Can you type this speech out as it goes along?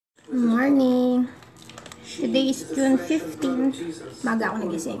Morning. Today is June 15. Maga ako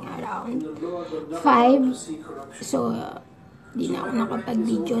nagising around 5. So, di na ako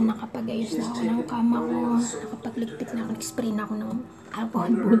nakapag-video, nakapag-ayos na ako ng kama ko, nakapaglikpit na ako, nag-spray na ako ng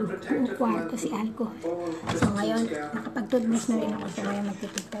alcohol bulb. Buong kwarto si alcohol. So, ngayon, nakapag-toothbrush na rin ako. So, ngayon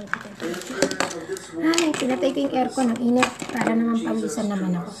magtitipay. Ay, pinatay ko yung aircon ng init para naman pawisan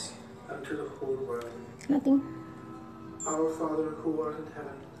naman ako. Nothing. Our Father who art in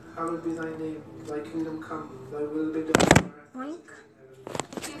heaven, hallowed be thy name, thy kingdom come, thy will be done. Oink.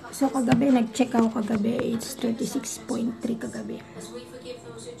 So kagabi, nag-check ako kagabi, it's 36.3 kagabi.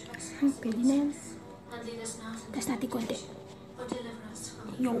 Pwede na yan. Tapos natin konti.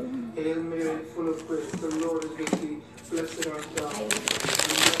 Yo. Hail Mary, full of grace, the Lord is with thee, blessed art thou, and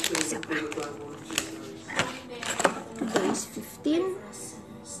blessed is the fruit of thy womb, Jesus. Today is 15.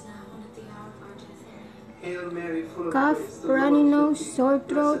 Hail Mary, full of Cough, grace, the runny Lord nose, is with thee, sore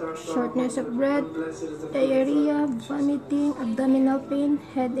blessed throat, art thou shortness of among breath, women, and blessed is the fruit of thy diarrhea, womb, Jesus. vomiting, abdominal pain,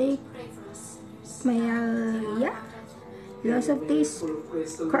 headache, myalgia, loss of taste,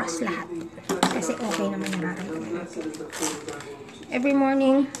 cross lahat. Kasi okay naman nararamdaman natin. Every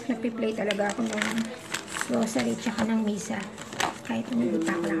morning, nagpi-play talaga ako ng rosary tsaka ng misa. Kahit hindi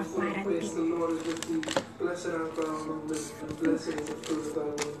pa ako naka-quarantine. Blessed art thou among women, and blessed is the fruit of thy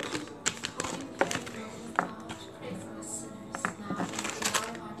womb, Jesus.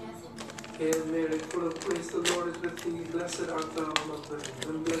 Hail Mary, full of grace, the Lord is with thee, blessed art thou among women,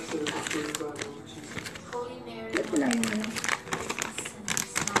 and blessed is the fruit of thy womb, Jesus. Ba't wala yung ano?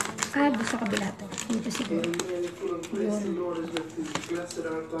 Doon sa kabila to. Dito siguro. Hail Mary, full of grace, the Lord is with thee, blessed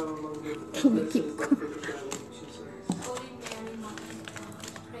art thou among women, and blessed is the fruit of thy womb, Jesus.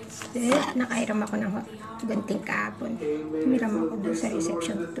 Nakairam ako ng gunting kahapon. Humiram ako doon sa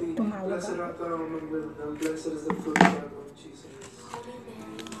reception. Tumawag Blessed ako. art thou among women, and blessed is the fruit of thy womb, Jesus.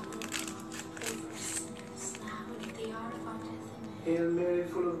 Hail Mary,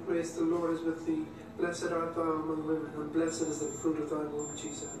 full of grace, the Lord is with thee. Blessed art thou among women, and blessed is the fruit of thy womb,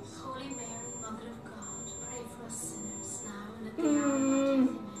 Jesus. Holy Mary, Mother of God, pray for us sinners now and at the hour of our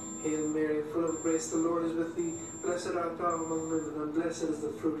death. Hail Mary, full of grace, the Lord is with thee. Blessed art thou among women, and blessed is the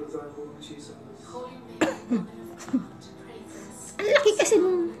fruit of thy womb, Jesus. Holy Mary, Mother of God, pray for us sinners Ang laki kasi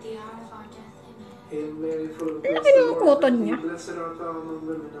nung... at the hour of our death. Amen. Hail Mary, full of Ang grace, laki the ng Lord is kuton with niya. thee. Blessed art thou among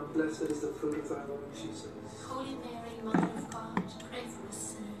women, and blessed is the fruit of thy womb, Jesus. Holy Mary, Mother of God, pray for us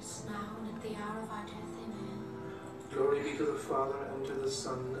sinners now and at the hour of our death. Amen. Glory be to the Father, and to the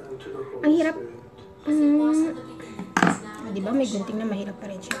Son, and to the Ang Holy hirap. Spirit. As it was in the beginning, is now, and Diba may gunting na mahirap pa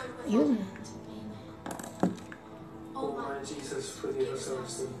rin siya. Yun. O my Jesus, forgive us our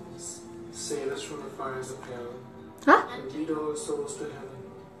sins, save us from the fires of hell, Ha? and lead all souls to heaven,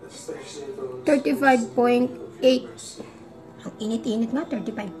 especially those 35.8. who need mercy. Ang init-init nga,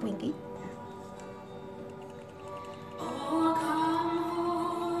 35.8.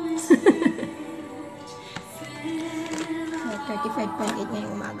 So, 35.8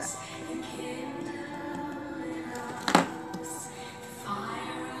 ngayong umaga.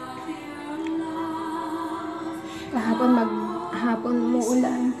 Hapon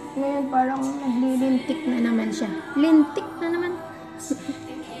umuulan. Ngayon parang naglilintik na naman siya. Lintik na naman.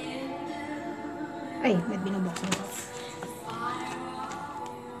 Ay, may binubuksan ko.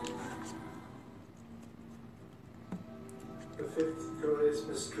 The fifth glorious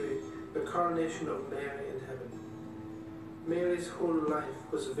mystery, the coronation of Mary in heaven. Mary's whole life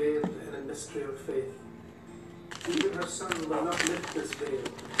was veiled in a mystery of faith. Even her son will not lift this veil,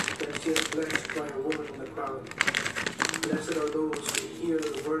 that she is blessed by a woman in the crowd. Blessed are those who hear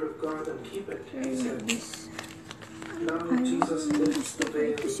the word of God and keep it, he said. Now Jesus lifts the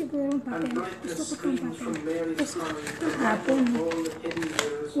veil, and brightness streams from Mary's heart, Kahapon, and all the hidden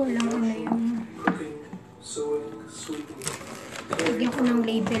years of walang ano washing, yung... cooking, sewing, sweeping, Lagyan ko ng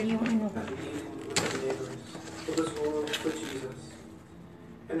label yung ano ko. and dealing with the neighbors. It was all for Jesus.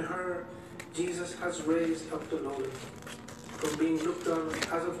 In her, Jesus has raised up the lowly. From being looked on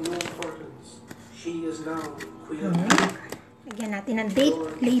as of no importance, she is now Queen of Heaven. Lagyan natin ng date,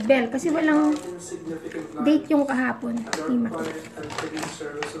 label. Kasi walang Insignificant date life yung kahapon. and our Hindi maki. quiet and hidden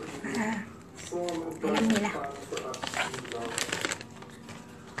service of you form a alam bright nila. path for us in love.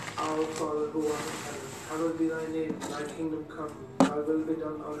 Our Father who art in heaven, hallowed be thy name, thy kingdom come, thy will be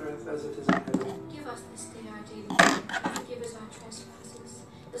done on earth as it is in heaven. Give us this day our daily bread, and forgive us our trespasses,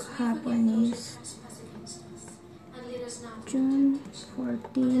 as we Hapon forgive those who is trespass against us. And lead us not into June temptation, 14,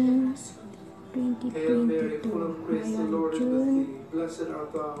 but deliver us from evil. Hail Mary, full of 2022. grace, the Ngayon, Lord is with June thee. Blessed art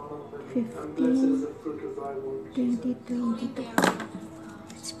thou among women, and blessed is the fruit of thy womb, Jesus. 2022. Holy Mary, Mother of God,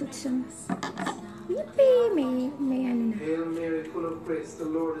 Let's put some pray for us sinners now Yippee! May ano na. Hail Mary, full of grace, the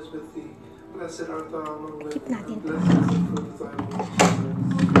Lord is with thee. Blessed art thou among women, Keep natin and to. blessed is the fruit of thy womb,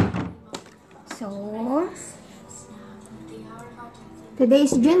 Jesus. So, today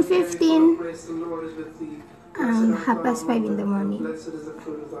is June 15. Grace, the Lord is with thee. 5:30 in the morning. Blessed is the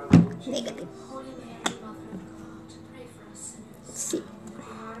fruit of thy womb, Jesus. Negative. Holy Mary, Mother of God, pray for us sinners, Let's see. now and at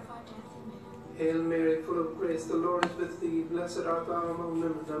the hour of our death. Amen. Hail Mary, full of grace, the Lord is with thee. Blessed art thou among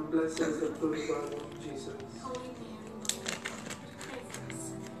women, and blessed is the fruit of thy womb, Jesus. Holy Mary, Mother of God, pray for us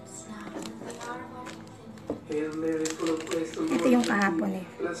sinners, now and at the hour of our death. Amen. Hail Mary, full of grace, the Lord Ito is yung with kahapon thee. eh.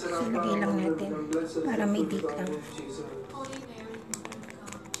 Blessed So, art thou lagay lang among women, natin. and blessed is Para the may fruit of date thy lang. womb, Jesus. Holy Mary, Mother of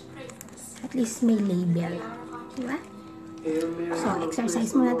God, pray for us sinners, At least may label. now and at the hour of our death. Diba? Hail Mary, So, full of exercise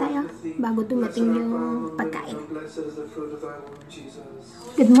grace, the muna Lord tayo is with thee. bago dumating Blessed art yung thou among women, pagkain. and blessed is the fruit of thy womb, Jesus.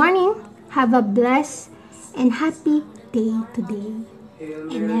 Good morning. Have a blessed and happy day today.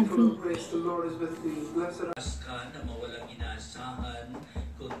 Hail And Mary, full every of grace, the Lord is with thee. Blessed art ka na mawalang inaasahan,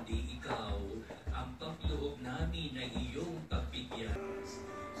 kundi ikaw ang pagloob namin ay iyong pagbigyan.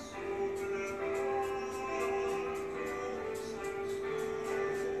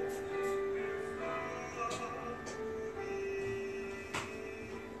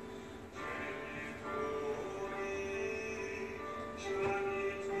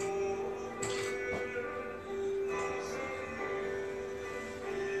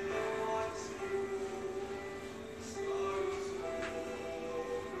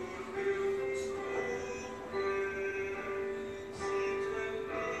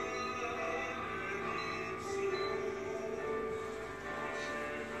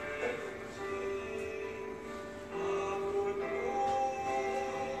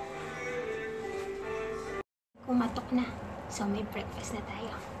 kumatok na. So, may breakfast na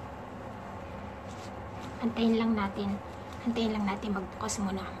tayo. Antayin lang natin magbukas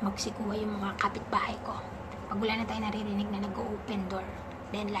muna. Magsikuha yung mga kapitbahay ko. Pag wala na tayo naririnig na nag-open door,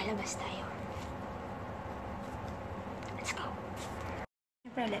 then lalabas tayo. Let's go.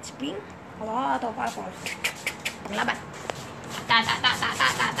 Siyempre, let's bring a lot of alcohol. Paglaban. Ta.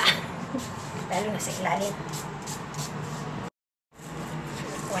 Lalo na sa ilalim.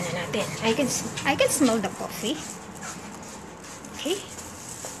 Kuha na natin. I can smell the coffee. Okay.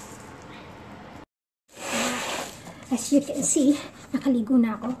 As you can see, nakaligo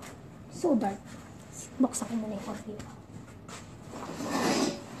na ako. So dark. Buksan ko muna yung coffee.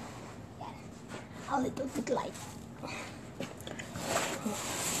 Yan. A little bit light.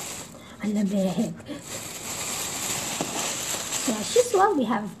 Ang lamig. So as usual, we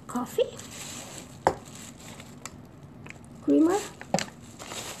have coffee, creamer,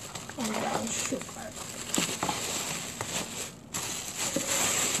 and brown sugar.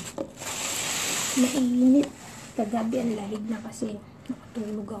 Mainit. Kagabi ang lamig na kasi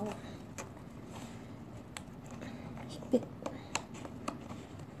nakatulog ako. Higpit.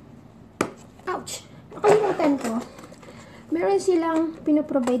 Ouch! Nakalimutan ko. Meron silang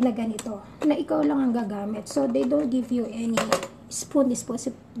pinoprovide na ganito na ikaw lang ang gagamit. So, they don't give you any spoon,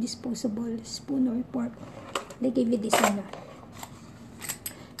 disposable spoon or fork. They give you this one.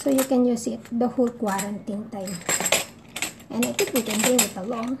 So, you can use it the whole quarantine time. And I think we can bring it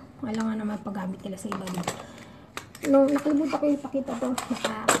along. Wala nga naman paggamit nila sa iba dito. No, nakalimutan ko yung ipakita to.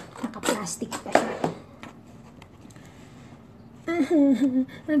 Naka-plastic pa siya.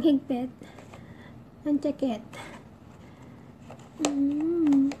 Ang higpit. Ang jacket.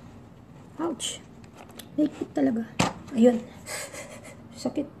 Ouch. Higpit talaga. Ayun.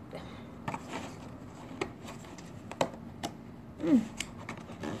 Sakit.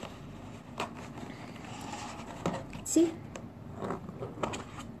 See?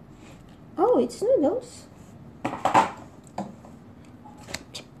 Oh, it's noodles.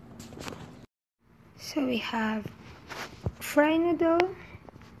 So we have fried noodle,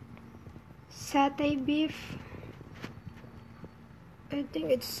 satay beef. I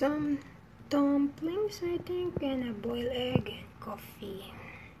think it's some dumplings, I think, and a boiled egg and coffee.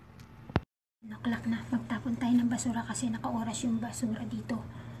 Naklak na. Magtapon tayo ng basura kasi naka-oras yung basura dito.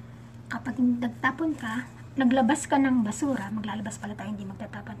 Kapag nagtapon ka, naglabas ka ng basura, maglalabas pala tayo, hindi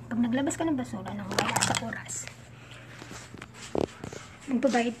magtatapon. Pag naglabas ka ng basura nang wala sa oras,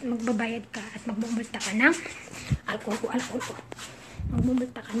 magbabayad ka at magbumulta ka ng alcohol.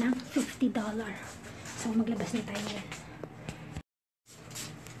 Magbumulta ka ng $50. So, maglabas na tayo yan.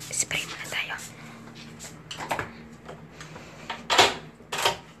 Spray muna tayo.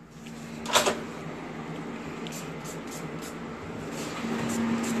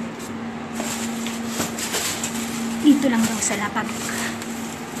 Dito lang daw sa lapag.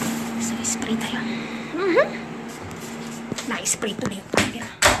 So, spray tayo. Na-spray tuloy yung camera.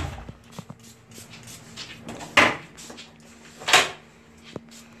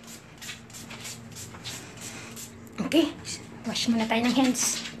 Okay, wash muna tayo ng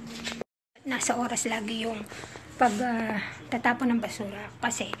hands. Nasa oras lagi yung pag tatapon ng basura.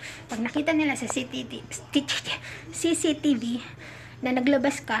 Kasi, pag nakita nila sa CCTV na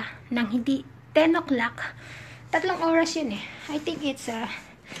naglabas ka ng hindi 10 o'clock, 3 oras yun eh. I think it's,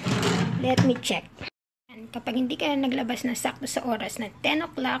 let me check. And kapag hindi ka naglabas na sakto sa oras na 10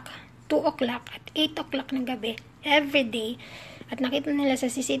 o'clock, 2 o'clock, at 8 o'clock ng gabi, every day, at nakita nila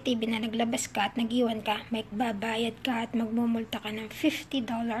sa CCTV na naglabas ka at nag-iwan ka, may babayad ka at magmumulta ka ng $50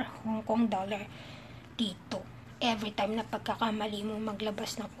 Hong Kong dollar dito. Every time na pagkakamali mo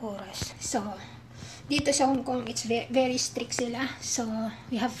maglabas ng oras. So, dito sa Hong Kong, it's very strict sila. So,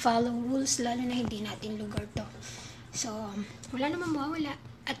 we have follow rules, lalo na hindi natin lugar to. So, wala naman mawawala.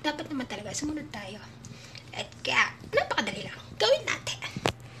 At dapat naman talaga, sumunod tayo. At kaya, napakadali lang. Gawin natin.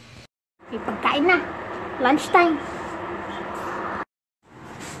 May pagkain na. Lunchtime.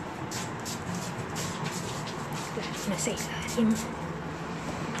 Nasa ilalim.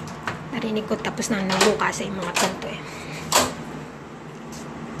 Narinig ko tapos na nagbukas sa mga kanto eh.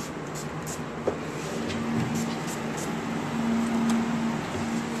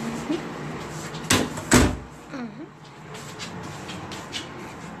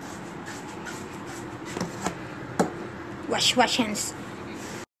 Wash hands.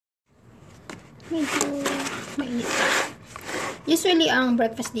 Medyo mainit pa. Usually, ang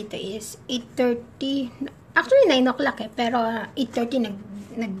breakfast dito is 8:30. Actually, 9 o'clock eh. Pero 8:30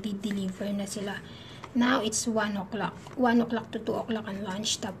 nagdi-deliver na sila. Now, it's 1 o'clock. 1 o'clock to 2 o'clock ang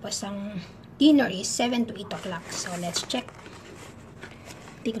lunch. Tapos, ang dinner is 7 to 8 o'clock. So, let's check.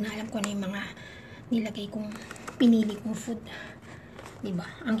 Hindi ko na alam kung ano yung mga nilagay kong pinili kong food. Diba?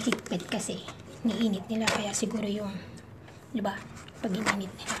 Ang higpit kasi. Niinit nila. Kaya siguro yung, diba? Pag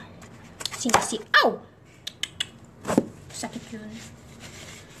ininit nila. Ow! Sakit yun.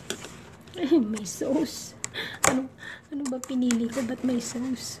 May sauce. Ano ba pinili ko? Ba't may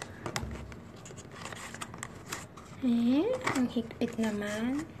sauce? Ang higpit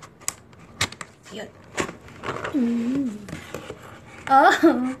naman. Yun. Oh,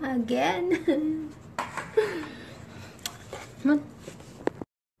 again.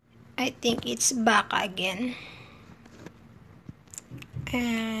 I think it's baka again.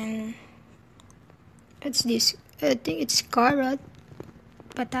 And what's this? I think it's carrot,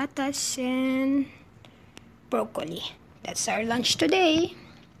 patatas, and broccoli. That's our lunch today.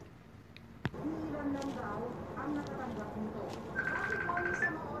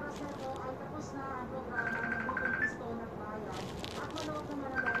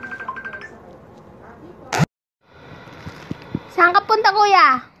 Saan ka punta,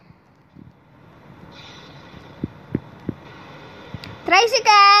 kuya?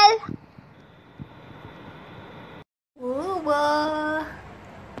 Tricycle! Uwa!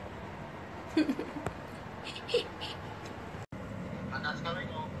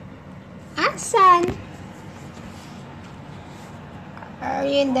 Asan? Are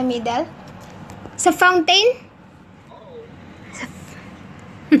you in the middle? Sa fountain?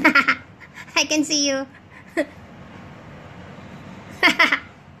 I can see you.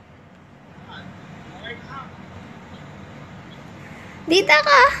 Dito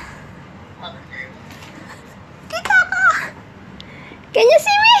ka. Dito ka. Can you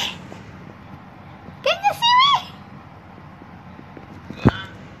see me? Can you see me?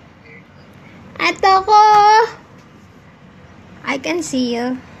 Ato ko. I can see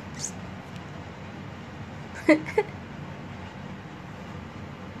you.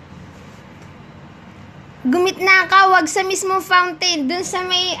 Gumit na ka, wag sa mismong fountain. Dun sa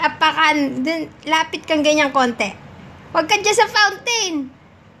may apakan. Dun, lapit kang ganyan konti. Wag ka dyan sa fountain.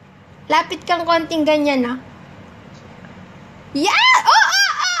 Lapit kang konting ganyan, no? Yeah!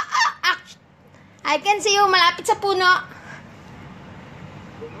 Oh! I can see you malapit sa puno.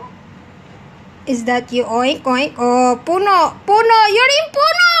 Is that you? Oink, oink. Oh, puno. Puno! You're in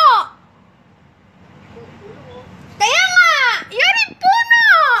puno! Kaya nga! You're in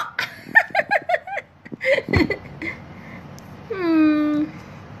puno!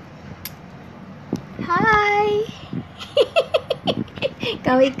 Hi!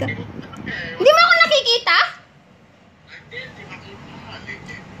 Kawit ka. Hindi mo ako nakikita?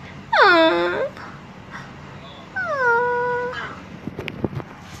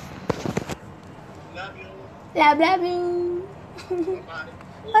 Love you.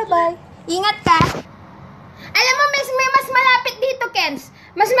 Bye-bye. Ingat ka. Alam mo, may mas malapit dito, Kens.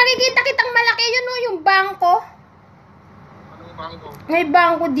 Mas makikita kitang malaki. Yun o, yung bangko. Anong bangko? May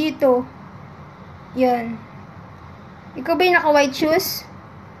bangko dito. Yan. Ikaw ba yung naka-white shoes?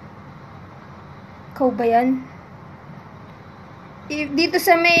 Ikaw ba yan? Dito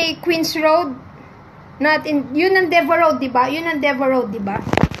sa may Queens Road. Not in, yun ang Devereux, diba? Yun ang Devereux, diba?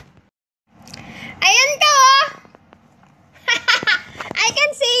 Ayan ka, oh! I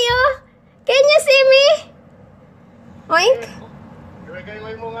can see you! Can you see me? Oink?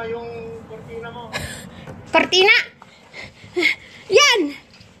 Ilagay mo nga yung kortina mo. Cortina! Yan!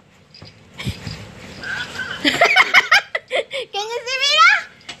 Can you see me na?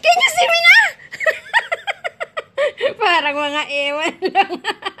 Can you see me na? Parang mga ewan lang.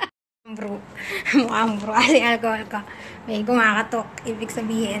 Bro. Mukhang bro. Kasi alcohol ko. May kumakatok. Ibig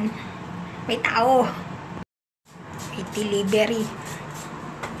sabihin, may tao. May delivery.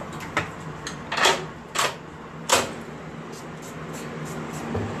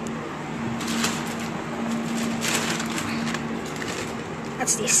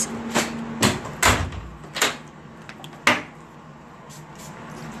 What's this?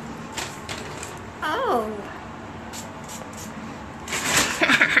 Oh.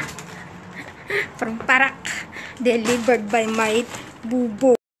 From Parak. Delivered by my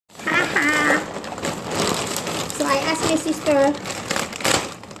bubo. Haha. So I asked my sister.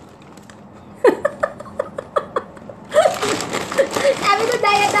 Sabi ko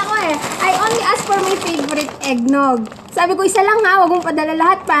diet ako eh. I only ask for my favorite eggnog. Sabi ko, isa lang ha, wag mong padala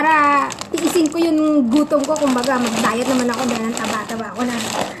lahat para tiisin ko yung gutom ko. Kumbaga, mag-diet naman ako dahil ang taba-taba ako na.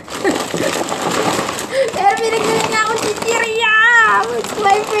 Pero pinagdala niya akong chichirya. It's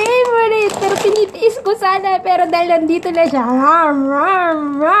my favorite. Pero tinitiis ko sana. Pero dahil nandito na siya.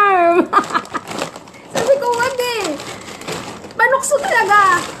 Sabi ko, wag eh. Panukso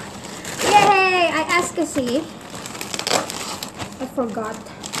talaga. Yay! I asked kasi. I forgot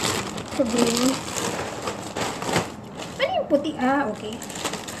to bring. Ano yung puti? Ah, okay.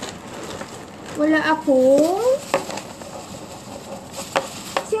 Wala ako.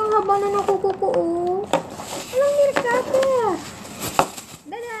 Kasi ang haba na ng kuko ko, oh. Walang nail cutter.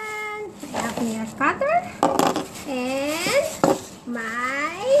 Dadan! I have nail cutter. And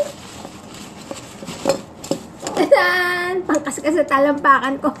my dadan! Pangkaskas sa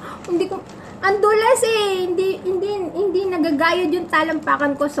talampakan ko. Hindi ko, ang dulas eh. Hindi nagagayod yung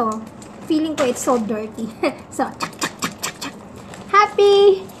talampakan ko. So, feeling ko it's so dirty. So, chak, chak, chak, chak, chak.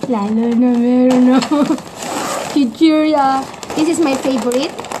 Happy! Lalo na meron ako. Chichirya. This is my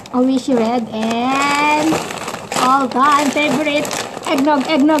favorite. Oishi red. And all-time favorite. Eggnog,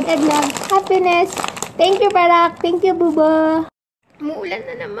 eggnog, eggnog. Happiness. Thank you, Parak. Thank you, Buba. Umuulan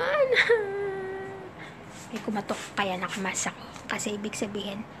na naman. May kumatok kaya nakamas ako. Kasi ibig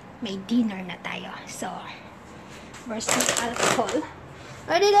sabihin, may dinner na tayo. So, where's the alcohol?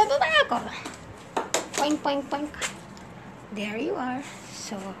 O, dito ba ako? Poink, poink, poink. There you are.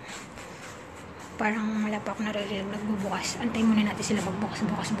 So, parang wala pa ako naririnig nagbubukas. Antayin muna natin sila magbukas,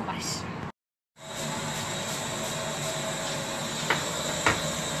 bukas, bukas.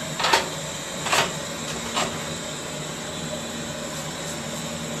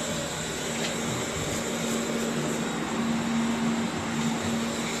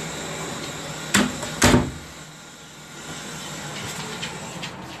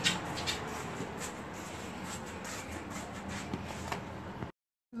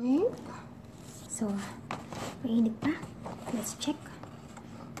 So, mainit pa. Let's check.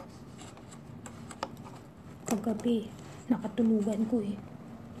 Kagabi, nakatulugan ko eh.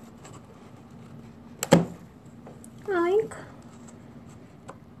 Oink.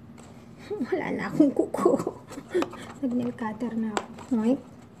 Wala na akong kuko. Nag-nail cutter na ako. Oink.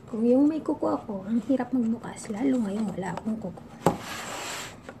 Kung yung may kuko ako, ang hirap magbukas. Lalo ngayon wala akong kuko.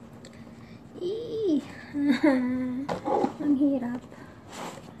 Eee. Ang hirap.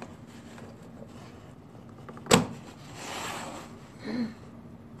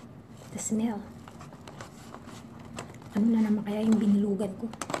 The smell. Ano na naman kaya yung binilugan ko?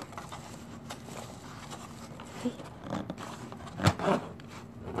 Okay.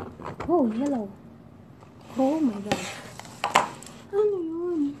 Oh, yellow. Oh my God. Ano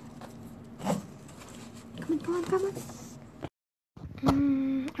yun? Come on, come on, come on.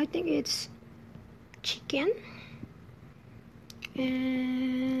 I think it's chicken.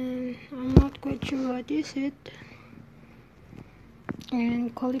 And I'm not quite sure what is it.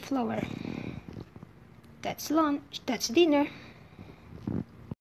 And cauliflower. That's lunch. That's dinner.